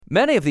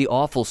Many of the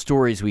awful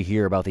stories we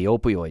hear about the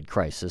opioid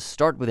crisis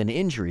start with an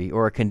injury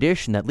or a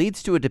condition that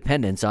leads to a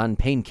dependence on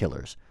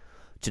painkillers.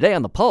 Today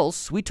on The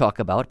Pulse, we talk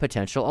about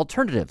potential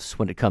alternatives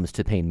when it comes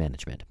to pain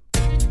management.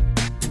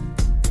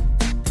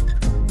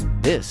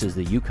 This is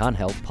the UConn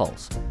Health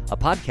Pulse, a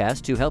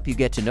podcast to help you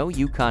get to know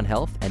UConn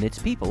Health and its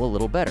people a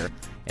little better,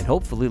 and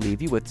hopefully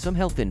leave you with some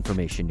health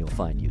information you'll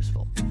find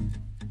useful.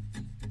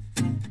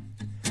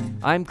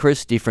 I'm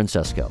Chris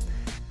DeFrancesco.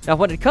 Now,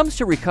 when it comes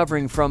to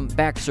recovering from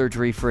back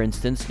surgery, for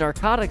instance,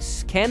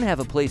 narcotics can have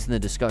a place in the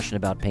discussion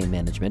about pain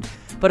management,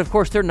 but of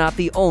course they're not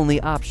the only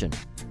option.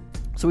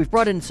 So we've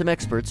brought in some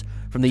experts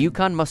from the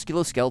UConn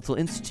Musculoskeletal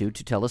Institute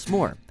to tell us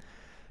more.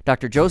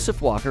 Dr.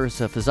 Joseph Walker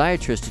is a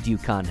physiatrist at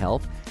UConn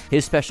Health.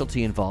 His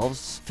specialty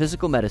involves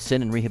physical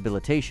medicine and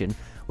rehabilitation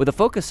with a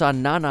focus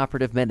on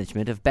non-operative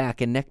management of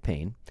back and neck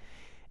pain.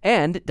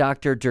 And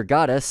Dr.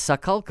 Durgada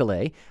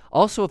Sakalkale,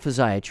 also a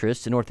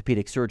physiatrist and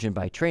orthopedic surgeon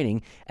by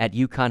training at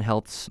UConn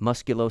Health's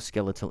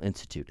Musculoskeletal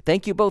Institute.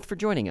 Thank you both for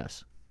joining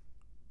us.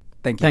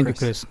 Thank you,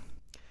 Chris.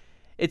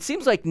 It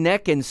seems like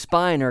neck and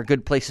spine are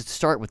good places to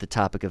start with the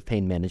topic of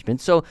pain management.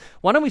 So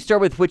why don't we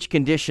start with which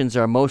conditions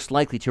are most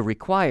likely to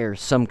require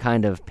some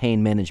kind of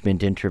pain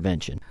management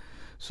intervention?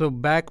 So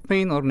back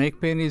pain or neck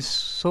pain is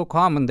so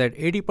common that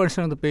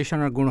 80% of the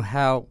patients are going to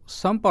have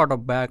some part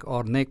of back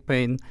or neck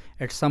pain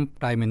at some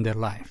time in their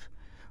life.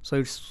 So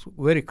it's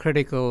very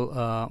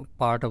critical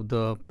part of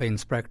the pain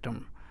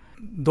spectrum.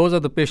 Those are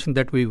the patients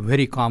that we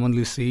very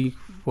commonly see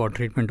for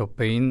treatment of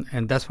pain,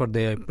 and that's what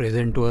they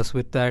present to us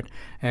with that.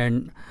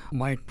 And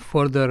my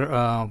further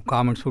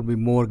comments would be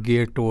more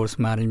geared towards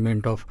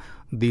management of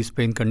these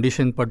pain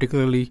conditions,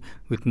 particularly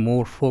with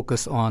more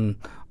focus on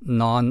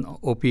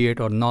non-opiate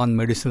or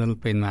non-medicinal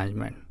pain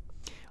management.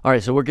 All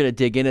right, so we're going to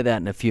dig into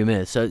that in a few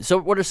minutes. So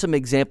what are some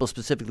examples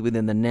specifically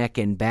within the neck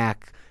and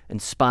back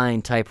and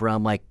spine type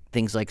realm, like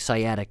things like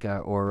sciatica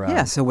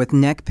or... So with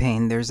neck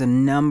pain, there's a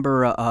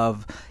number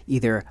of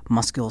either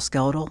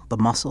musculoskeletal, the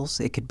muscles,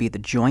 it could be the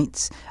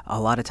joints. A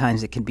lot of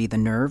times it can be the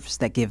nerves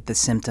that give the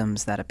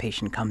symptoms that a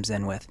patient comes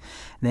in with.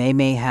 They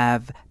may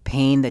have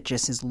pain that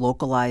just is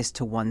localized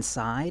to one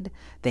side.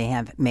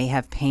 They may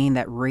have pain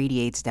that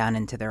radiates down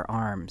into their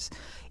arms.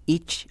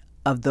 Each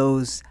of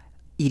those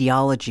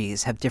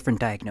etiologies have different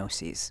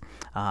diagnoses.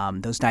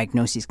 Those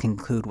diagnoses can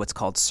include what's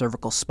called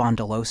cervical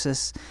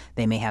spondylosis.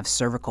 They may have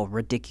cervical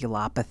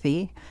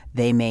radiculopathy.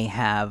 They may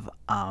have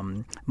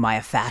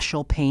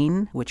myofascial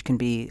pain, which can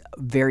be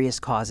various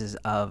causes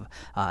of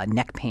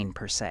neck pain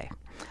per se.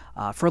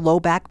 For low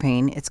back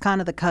pain, it's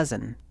kind of the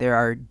cousin. There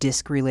are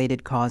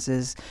disc-related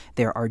causes,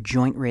 there are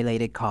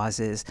joint-related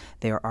causes,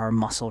 there are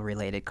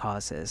muscle-related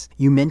causes.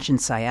 You mentioned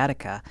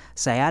sciatica.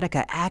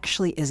 Sciatica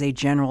actually is a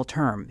general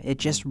term. It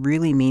just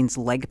really means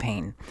leg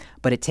pain,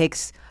 but it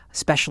takes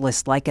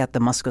specialists like at the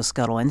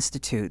Musculoskeletal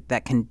Institute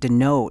that can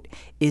denote,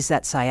 is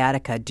that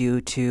sciatica due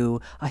to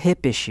a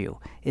hip issue?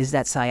 Is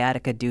that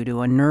sciatica due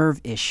to a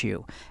nerve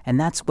issue? And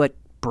that's what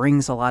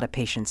brings a lot of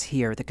patients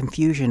here, the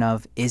confusion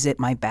of, is it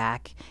my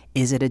back?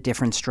 Is it a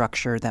different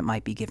structure that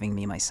might be giving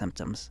me my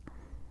symptoms?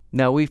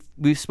 Now, we've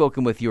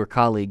spoken with your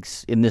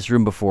colleagues in this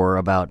room before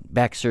about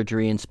back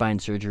surgery and spine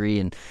surgery,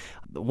 and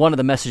one of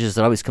the messages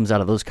that always comes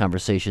out of those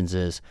conversations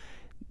is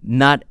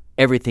not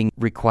everything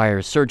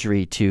requires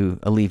surgery to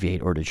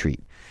alleviate or to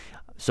treat.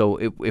 So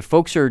if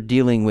folks are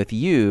dealing with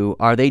you,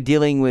 are they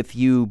dealing with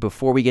you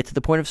before we get to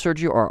the point of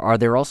surgery, or are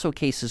there also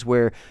cases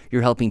where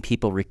you're helping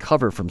people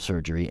recover from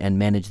surgery and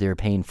manage their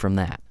pain from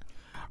that?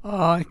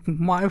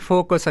 My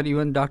focus, and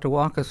even Dr.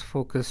 Walker's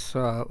focus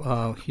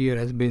here,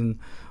 has been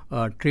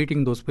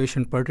treating those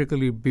patients,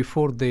 particularly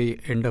before they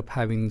end up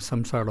having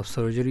some sort of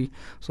surgery.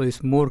 So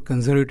it's more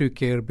conservative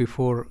care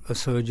before a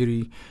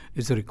surgery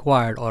is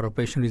required or a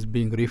patient is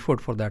being referred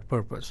for that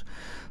purpose.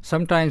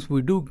 Sometimes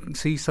we do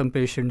see some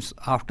patients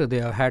after they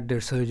have had their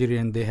surgery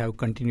and they have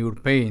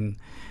continued pain.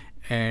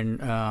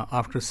 And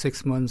after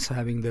 6 months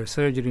having their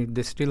surgery,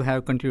 they still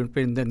have continued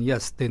pain, then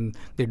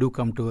they do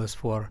come to us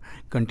for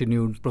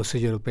continued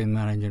procedural pain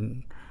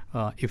management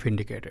if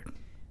indicated.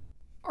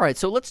 All right,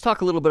 so let's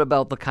talk a little bit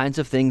about the kinds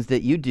of things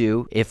that you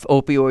do if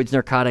opioids,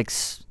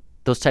 narcotics,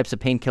 those types of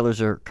painkillers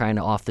are kind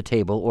of off the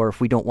table, or if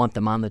we don't want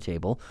them on the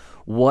table.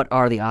 What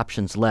are the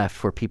options left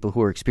for people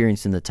who are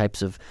experiencing the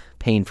types of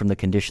pain from the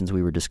conditions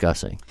we were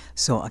discussing?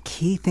 So a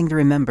key thing to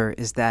remember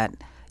is that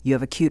you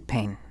have acute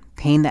pain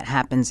that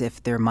happens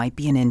if there might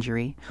be an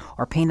injury,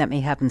 or pain that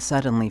may happen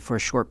suddenly for a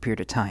short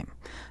period of time.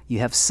 You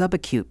have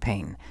subacute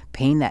pain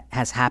that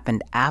has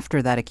happened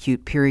after that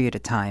acute period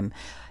of time,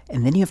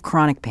 and then you have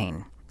chronic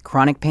pain.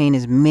 Chronic pain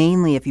is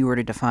mainly, if you were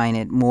to define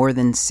it, more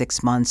than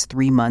 6 months,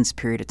 3 months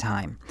period of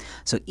time.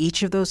 So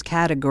each of those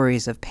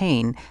categories of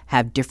pain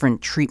have different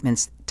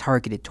treatments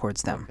targeted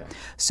towards them. Okay.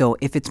 So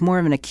if it's more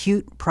of an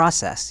acute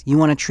process, you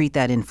want to treat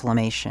that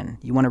inflammation.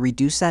 You want to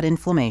reduce that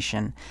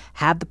inflammation,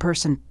 have the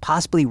person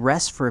possibly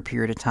rest for a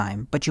period of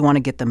time, but you want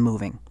to get them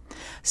moving.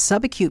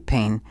 Subacute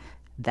pain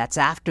That's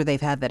after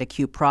they've had that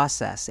acute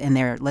process,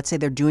 and let's say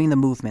they're doing the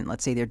movement,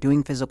 let's say they're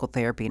doing physical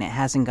therapy and it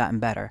hasn't gotten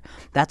better.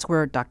 That's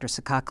where Dr.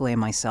 Sakakale and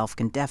myself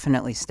can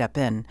definitely step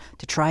in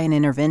to try an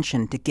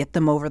intervention to get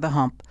them over the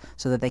hump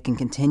so that they can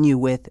continue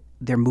with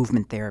their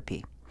movement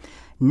therapy.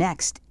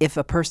 Next, if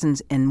a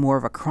person's in more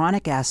of a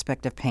chronic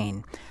aspect of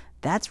pain,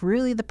 that's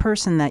really the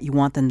person that you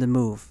want them to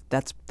move.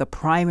 That's the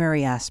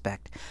primary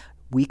aspect.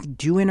 We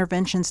do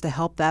interventions to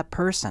help that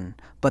person,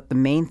 but the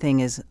main thing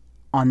is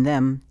on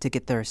them to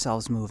get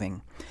themselves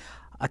moving.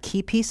 A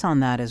key piece on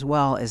that as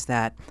well is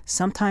that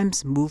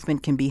sometimes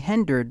movement can be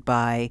hindered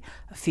by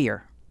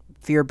fear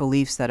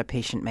beliefs that a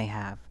patient may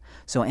have.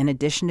 So in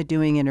addition to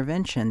doing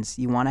interventions,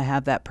 you want to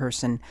have that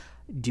person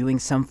doing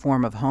some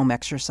form of home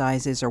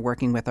exercises or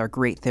working with our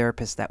great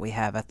therapists that we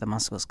have at the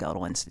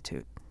Musculoskeletal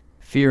Institute.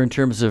 Fear in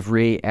terms of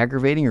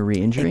re-aggravating or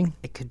re-injuring?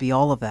 It could be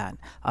all of that.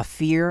 A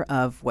fear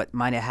of what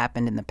might have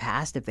happened in the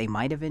past if they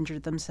might have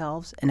injured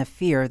themselves, and a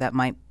fear that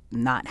might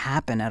not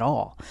happen at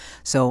all.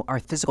 So our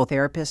physical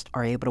therapists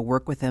are able to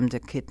work with them to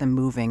get them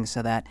moving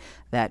so that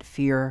that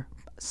fear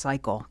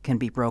cycle can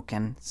be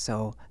broken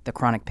so the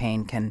chronic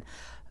pain can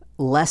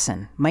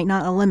lessen, might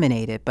not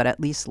eliminate it, but at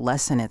least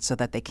lessen it so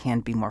that they can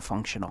be more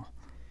functional.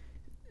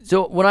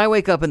 So when I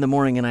wake up in the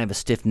morning and I have a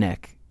stiff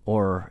neck,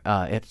 or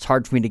it's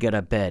hard for me to get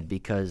out of bed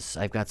because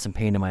I've got some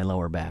pain in my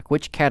lower back,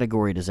 which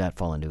category does that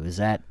fall into? Is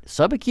that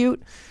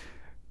subacute?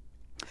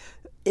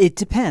 It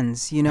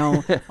depends.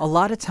 A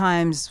lot of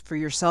times for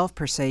yourself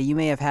per se, you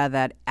may have had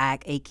that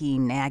achy,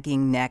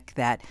 nagging neck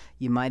that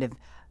you might have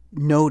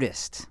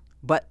noticed,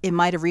 but it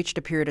might have reached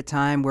a period of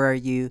time where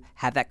you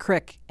have that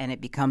crick and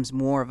it becomes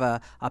more of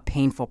a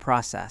painful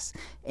process.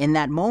 In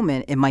that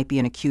moment, it might be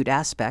an acute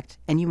aspect,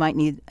 and you might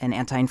need an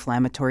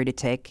anti-inflammatory to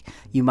take.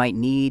 You might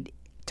need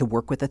to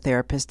work with a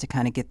therapist to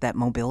kind of get that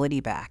mobility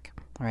back,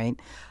 right?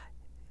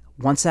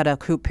 Once that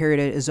acute period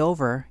is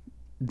over,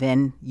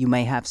 then you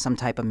may have some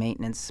type of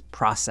maintenance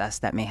process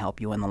that may help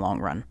you in the long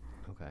run.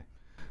 Okay.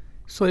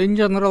 So in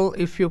general,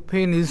 if your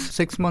pain is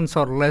 6 months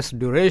or less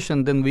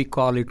duration, then we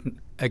call it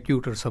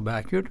acute or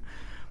subacute.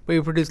 But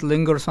if it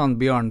lingers on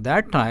beyond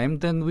that time,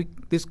 then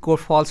this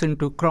falls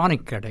into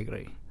chronic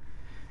category.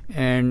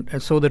 And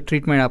so the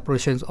treatment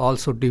approaches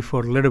also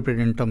differ a little bit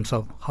in terms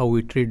of how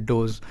we treat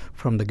those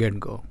from the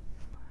get-go.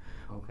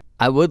 Okay.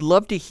 I would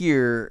love to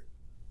hear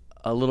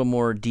a little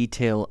more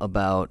detail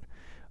about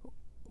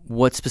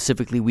what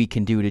specifically we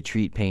can do to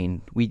treat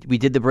pain. We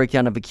did the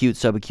breakdown of acute,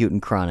 subacute,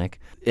 and chronic,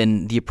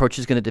 and the approach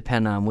is going to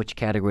depend on which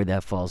category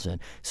that falls in.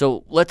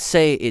 So let's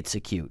say it's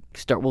acute.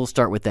 We'll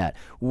start with that.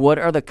 What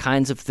are the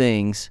kinds of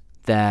things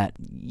that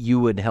you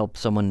would help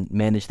someone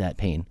manage that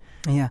pain?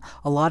 Yeah,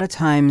 a lot of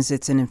times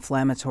it's an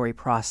inflammatory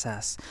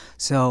process.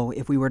 So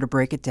if we were to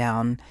break it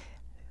down,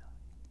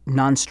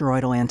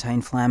 non-steroidal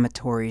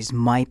anti-inflammatories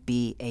might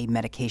be a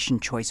medication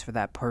choice for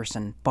that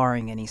person,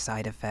 barring any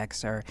side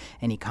effects or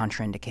any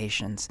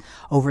contraindications.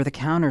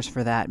 Over-the-counters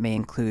for that may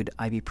include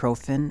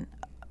ibuprofen,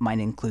 might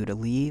include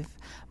Aleve,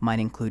 might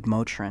include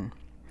Motrin.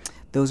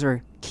 Those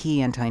are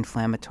key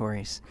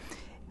anti-inflammatories.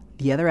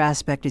 The other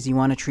aspect is you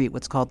want to treat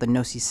what's called the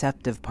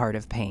nociceptive part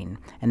of pain,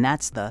 and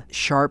that's the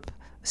sharp,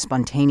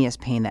 spontaneous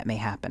pain that may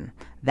happen.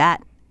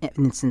 That,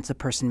 in instance, a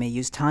person may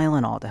use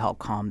Tylenol to help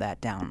calm that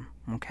down,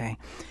 okay?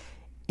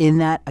 In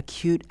that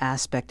acute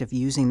aspect of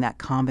using that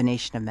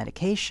combination of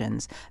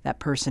medications, that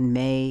person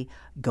may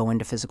go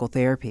into physical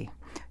therapy.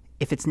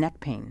 If it's neck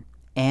pain,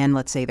 and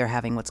let's say they're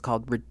having what's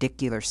called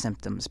radicular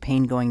symptoms,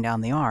 pain going down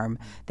the arm,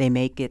 they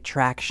may get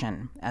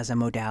traction as a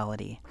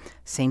modality.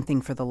 Same thing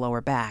for the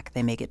lower back.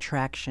 They may get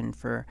traction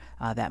for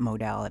that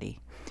modality.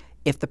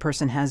 If the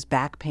person has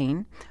back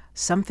pain,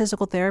 some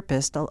physical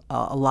therapists,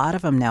 a lot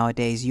of them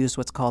nowadays use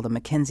what's called a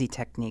McKenzie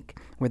technique,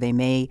 where they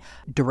may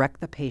direct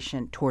the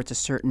patient towards a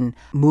certain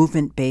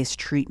movement-based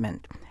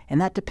treatment.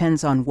 And that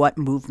depends on what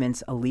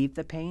movements alleviate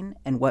the pain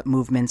and what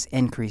movements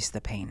increase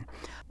the pain.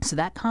 So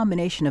that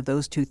combination of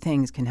those two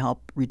things can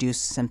help reduce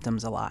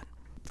symptoms a lot.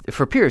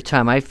 For a period of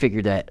time, I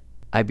figured that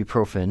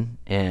ibuprofen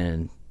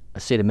and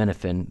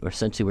acetaminophen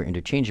essentially were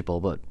interchangeable,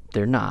 but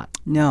they're not.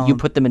 No. You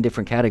put them in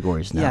different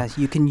categories now. Yes,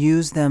 you can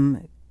use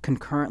them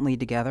concurrently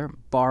together,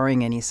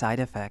 barring any side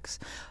effects.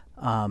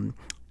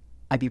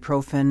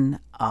 Ibuprofen,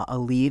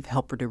 Aleve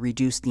help to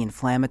reduce the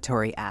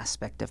inflammatory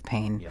aspect of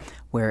pain,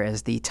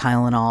 whereas the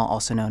Tylenol,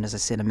 also known as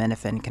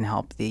acetaminophen, can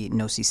help the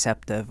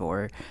nociceptive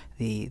or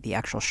the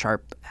actual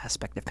sharp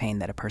aspect of pain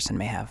that a person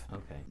may have.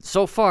 Okay.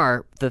 So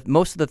far,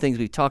 most of the things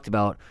we've talked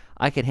about,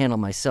 I could handle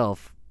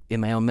myself in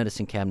my own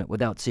medicine cabinet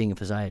without seeing a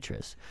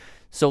physiatrist.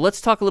 So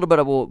let's talk a little bit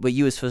about what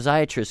you as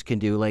physiatrists can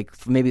do,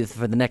 like maybe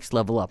for the next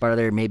level up. Are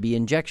there maybe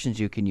injections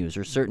you can use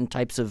or certain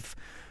types of,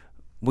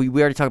 we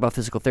already talked about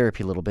physical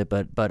therapy a little bit,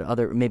 but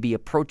other maybe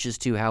approaches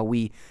to how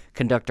we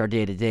conduct our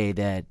day-to-day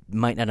that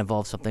might not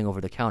involve something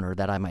over the counter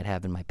that I might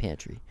have in my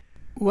pantry?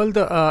 Well,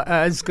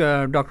 as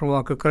Dr.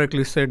 Walker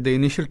correctly said, the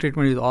initial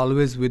treatment is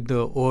always with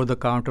the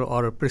over-the-counter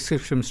or a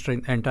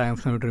prescription-strength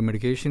anti-inflammatory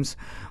medications.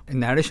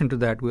 In addition to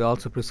that, we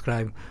also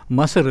prescribe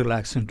muscle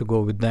relaxant to go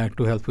with that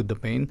to help with the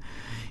pain.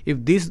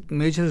 If these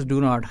measures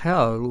do not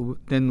help,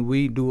 then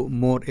we do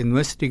more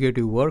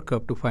investigative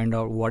workup to find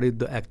out what is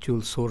the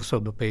actual source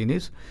of the pain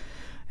is.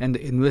 And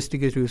the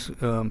investigative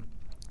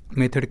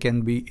method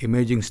can be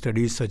imaging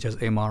studies such as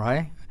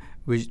MRI,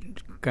 which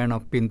kind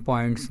of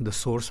pinpoints the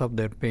source of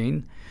their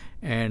pain.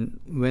 And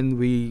when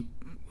we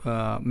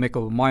make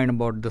our mind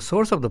about the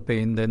source of the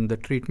pain, then the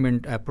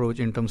treatment approach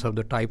in terms of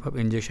the type of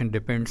injection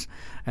depends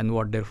on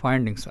what their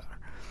findings are.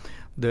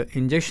 The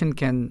injection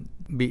can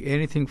be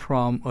anything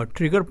from a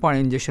trigger point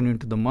injection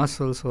into the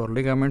muscles or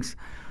ligaments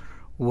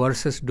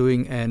versus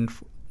doing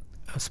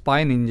a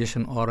spine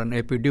injection or an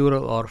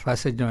epidural or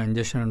fascicular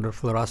injection under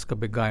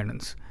fluoroscopic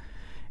guidance.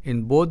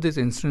 In both these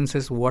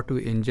instances, what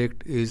we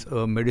inject is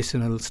a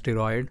medicinal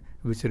steroid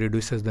which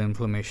reduces the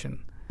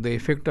inflammation. The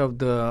effect of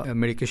the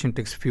medication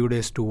takes few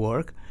days to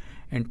work,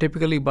 and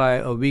typically by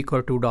a week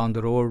or two down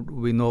the road,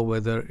 we know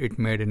whether it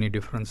made any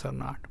difference or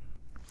not.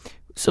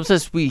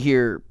 Sometimes we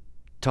hear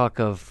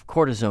talk of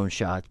cortisone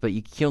shots, but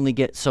you can only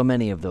get so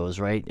many of those,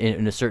 right,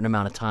 in a certain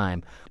amount of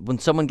time. When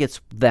someone gets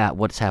that,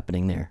 what's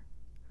happening there?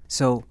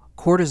 So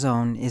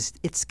cortisone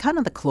it's kind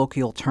of the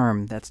colloquial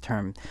term that's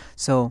termed.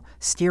 So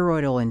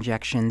steroidal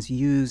injections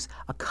use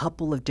a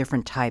couple of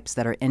different types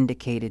that are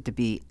indicated to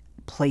be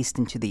placed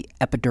into the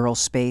epidural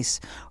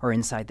space or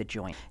inside the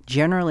joint.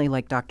 Generally,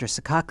 like Dr.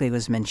 Sakakli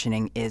was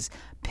mentioning, is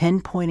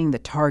pinpointing the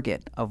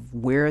target of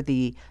where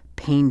the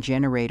pain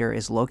generator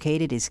is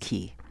located is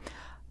key.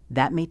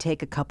 That may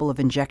take a couple of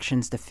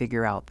injections to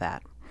figure out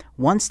that.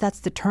 Once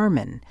that's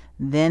determined,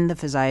 then the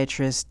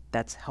physiatrist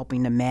that's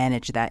helping to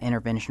manage that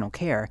interventional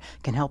care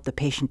can help the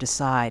patient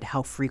decide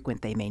how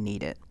frequent they may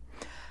need it.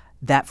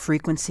 That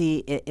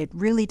frequency, it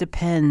really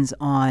depends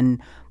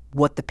on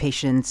what the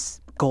patient's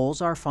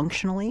goals are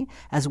functionally,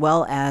 as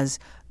well as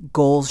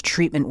goals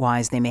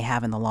treatment-wise they may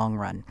have in the long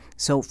run.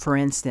 So, for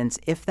instance,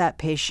 if that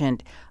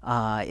patient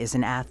is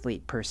an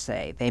athlete per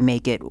se, they may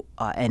get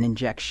an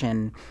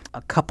injection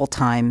a couple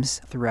times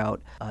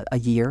throughout a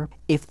year.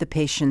 If the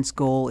patient's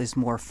goal is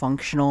more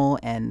functional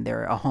and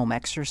they're a home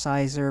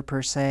exerciser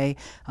per se,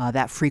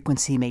 that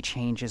frequency may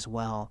change as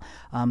well.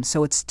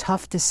 So it's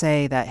tough to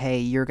say that, hey,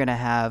 you're going to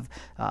have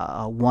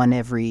one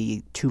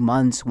every 2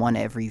 months, one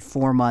every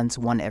 4 months,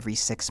 one every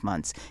 6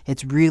 months.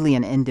 It's really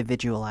an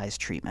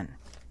individualized treatment.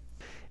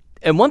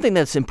 And one thing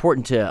that's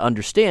important to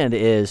understand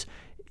is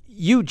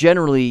you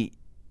generally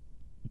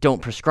don't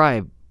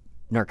prescribe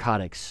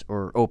narcotics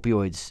or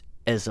opioids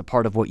as a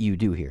part of what you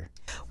do here.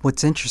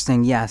 What's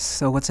interesting, yes.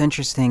 So what's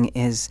interesting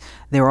is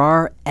there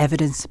are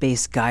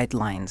evidence-based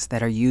guidelines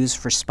that are used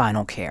for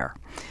spinal care.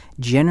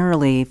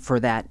 Generally, for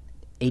that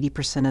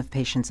 80% of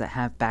patients that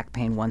have back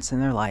pain once in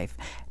their life,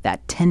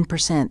 that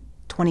 10%,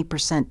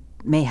 20%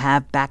 may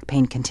have back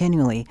pain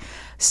continually,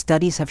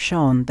 studies have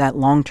shown that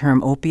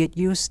long-term opiate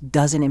use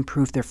doesn't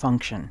improve their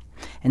function.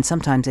 And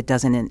sometimes it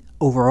doesn't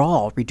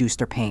overall reduce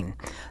their pain.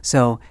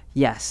 So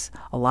yes,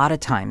 a lot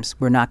of times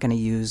we're not going to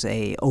use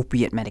a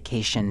opiate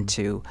medication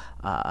to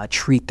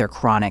treat their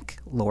chronic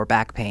lower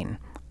back pain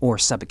or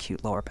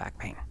subacute lower back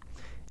pain.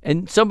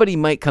 And somebody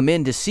might come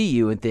in to see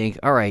you and think,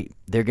 all right,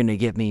 they're going to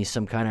give me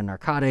some kind of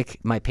narcotic.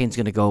 My pain's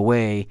going to go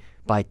away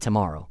by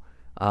tomorrow.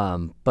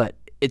 But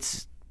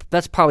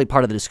that's probably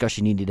part of the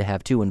discussion you need to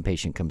have, too, when a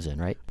patient comes in,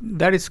 right?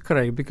 That is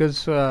correct,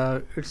 because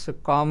it's a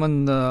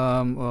common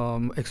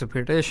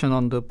expectation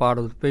on the part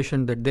of the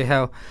patient that they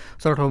have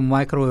sort of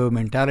microwave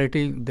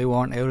mentality. They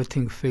want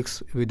everything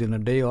fixed within a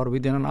day or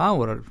within an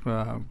hour,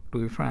 to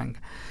be frank.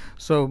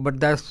 So, but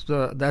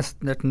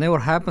that never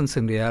happens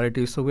in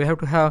reality. So we have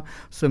to have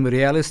some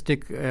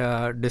realistic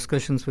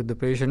discussions with the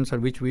patients,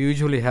 which we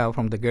usually have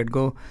from the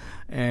get-go,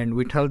 and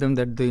we tell them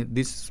that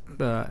these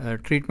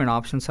treatment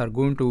options are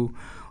going to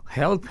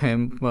help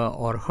him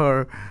or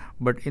her,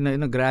 but in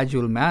a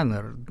gradual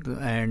manner.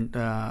 And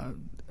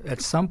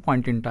at some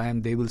point in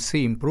time, they will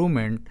see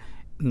improvement,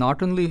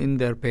 not only in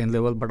their pain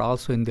level, but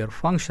also in their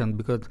function,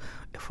 because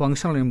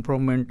functional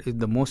improvement is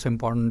the most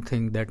important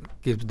thing that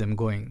keeps them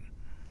going.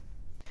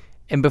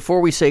 And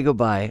before we say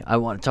goodbye, I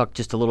want to talk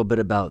just a little bit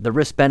about the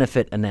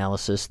risk-benefit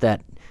analysis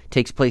that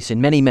takes place in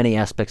many, many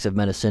aspects of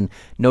medicine.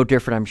 No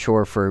different, I'm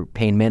sure, for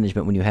pain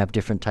management when you have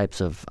different types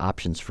of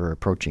options for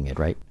approaching it,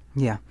 right?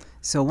 Yeah.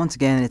 So once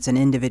again, it's an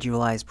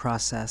individualized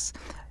process.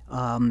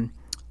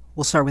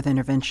 We'll start with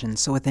interventions.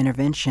 So with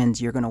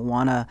interventions, you're going to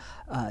want to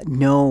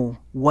know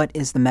what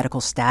is the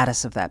medical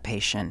status of that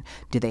patient.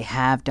 Do they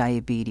have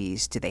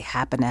diabetes? Do they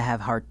happen to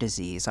have heart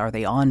disease? Are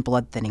they on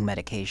blood thinning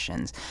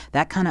medications?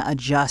 That kind of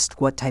adjusts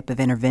what type of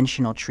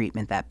interventional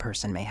treatment that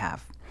person may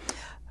have.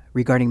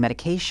 Regarding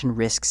medication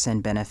risks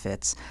and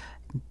benefits,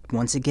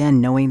 once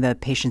again, knowing the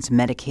patient's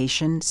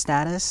medication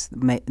status,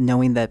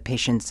 knowing the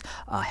patient's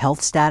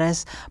health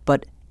status,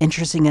 but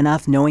Interesting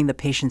enough, knowing the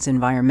patient's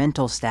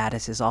environmental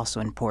status is also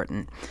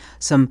important.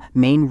 Some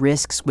main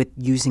risks with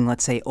using,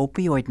 let's say,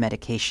 opioid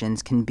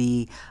medications can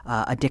be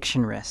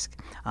addiction risk.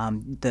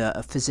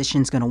 The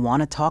physician's going to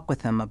want to talk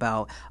with them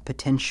about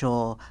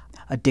potential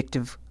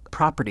addictive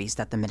properties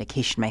that the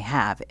medication may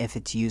have if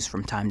it's used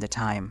from time to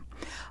time.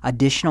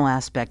 Additional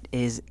aspect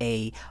is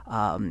a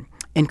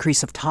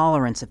increase of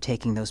tolerance of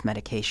taking those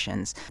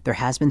medications. There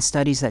has been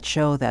studies that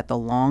show that the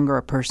longer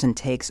a person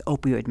takes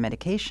opioid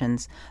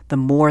medications, the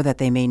more that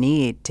they may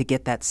need to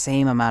get that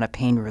same amount of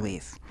pain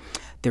relief.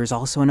 There's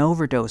also an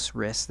overdose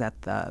risk that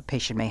the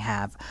patient may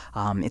have.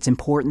 It's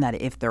important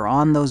that if they're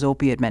on those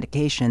opioid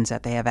medications,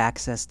 that they have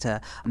access to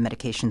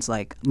medications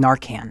like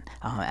Narcan,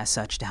 as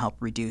such, to help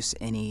reduce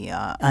any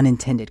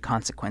unintended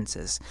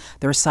consequences.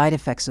 There are side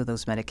effects of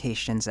those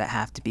medications that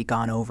have to be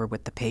gone over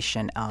with the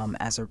patient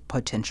as a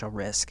potential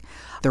risk.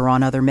 They're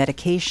on other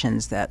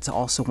medications that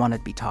also want to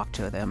be talked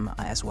to them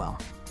as well.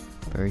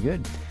 Very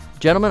good.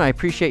 Gentlemen, I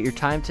appreciate your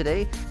time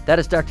today. That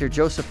is Dr.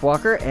 Joseph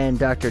Walker and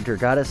Dr.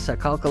 Durgadas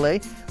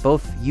Sakalkale,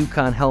 both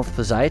UConn Health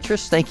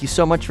physiatrists. Thank you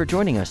so much for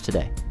joining us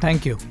today.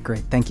 Thank you.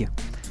 Great. Thank you.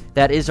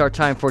 That is our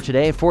time for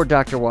today. For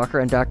Dr. Walker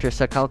and Dr.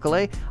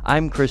 Sakalkale,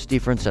 I'm Chris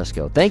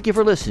DeFrancesco. Thank you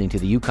for listening to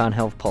the UConn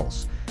Health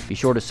Pulse. Be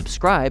sure to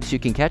subscribe so you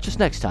can catch us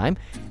next time,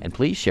 and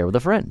please share with a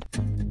friend.